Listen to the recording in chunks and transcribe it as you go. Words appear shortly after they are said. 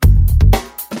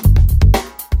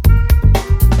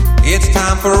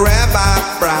for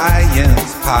Rabbi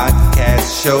Brian's podcast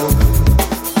show.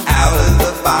 Out of the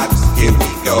box, here we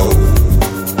go.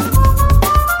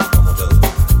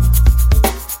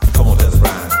 Come on, tell us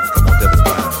Brian. Come on, tell us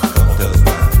Brian. Come on, tell us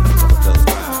Brian.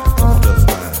 Come on, tell us Brian. Come on, tell us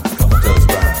Brian. Come on, tell us Brian. Come on, tell us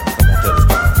Brian. Come on,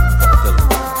 tell us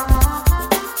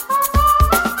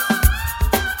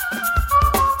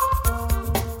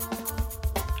Brian.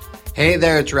 Hey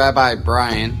there, it's Rabbi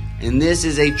Brian, and this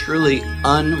is a truly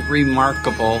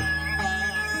unremarkable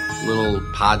little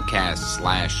podcast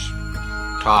slash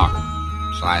talk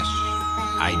slash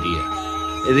idea.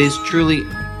 It is truly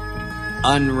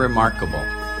unremarkable.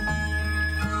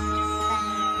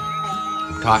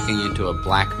 I'm talking into a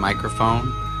black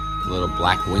microphone, a little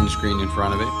black windscreen in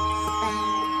front of it,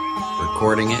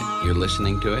 recording it, you're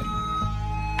listening to it.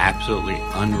 Absolutely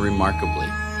unremarkably,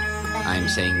 I'm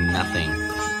saying nothing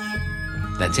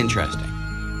that's interesting.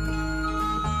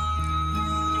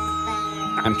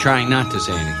 I'm trying not to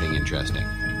say anything interesting.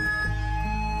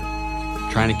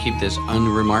 I'm trying to keep this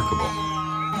unremarkable.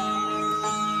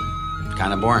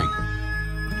 Kind of boring.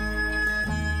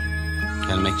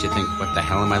 Kind of makes you think, what the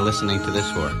hell am I listening to this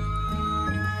for?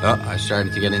 Oh, I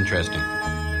started to get interesting.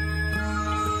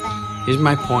 Here's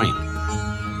my point.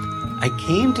 I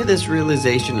came to this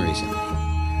realization recently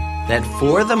that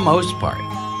for the most part,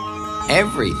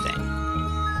 everything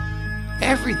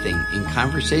in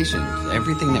conversations,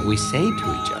 everything that we say to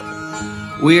each other,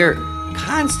 we're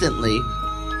constantly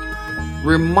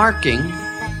remarking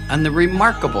on the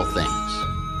remarkable things.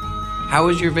 How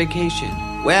was your vacation?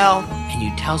 Well, and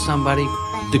you tell somebody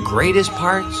the greatest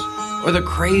parts or the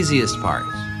craziest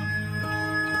parts.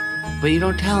 But you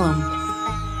don't tell them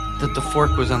that the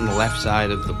fork was on the left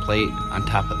side of the plate on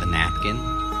top of the napkin.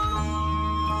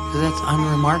 Because that's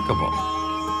unremarkable.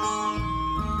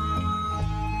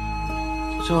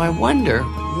 So I wonder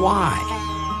why.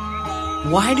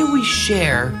 Why do we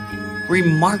share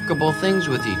remarkable things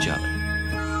with each other?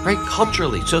 Right?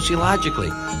 Culturally, sociologically.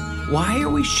 Why are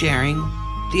we sharing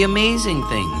the amazing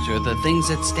things or the things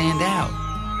that stand out?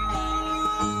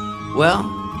 Well,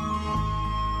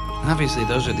 obviously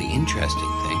those are the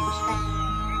interesting things.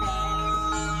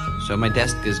 So my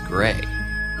desk is gray.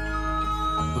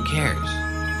 Who cares?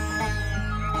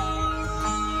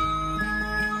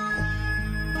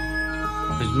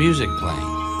 There's music playing.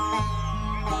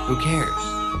 Who cares?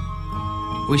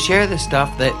 We share the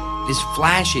stuff that is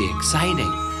flashy, exciting.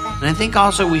 And I think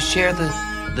also we share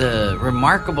the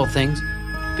remarkable things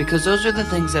because those are the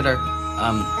things that are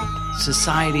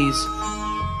society's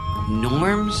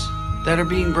norms that are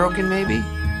being broken, maybe?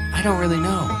 I don't really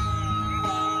know.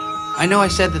 I know I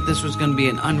said that this was going to be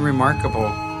an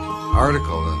unremarkable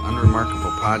article, an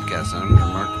unremarkable podcast, an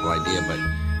unremarkable idea, but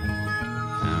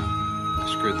I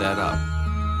screwed that up.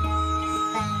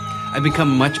 I've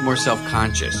become much more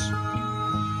self-conscious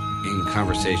in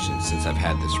conversations since I've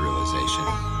had this realization.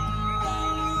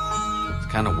 It's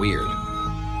kind of weird. I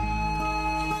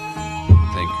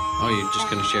think, oh, you're just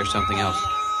going to share something else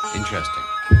interesting.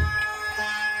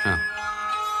 Huh.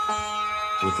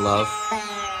 With love,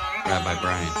 Rabbi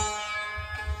Brian.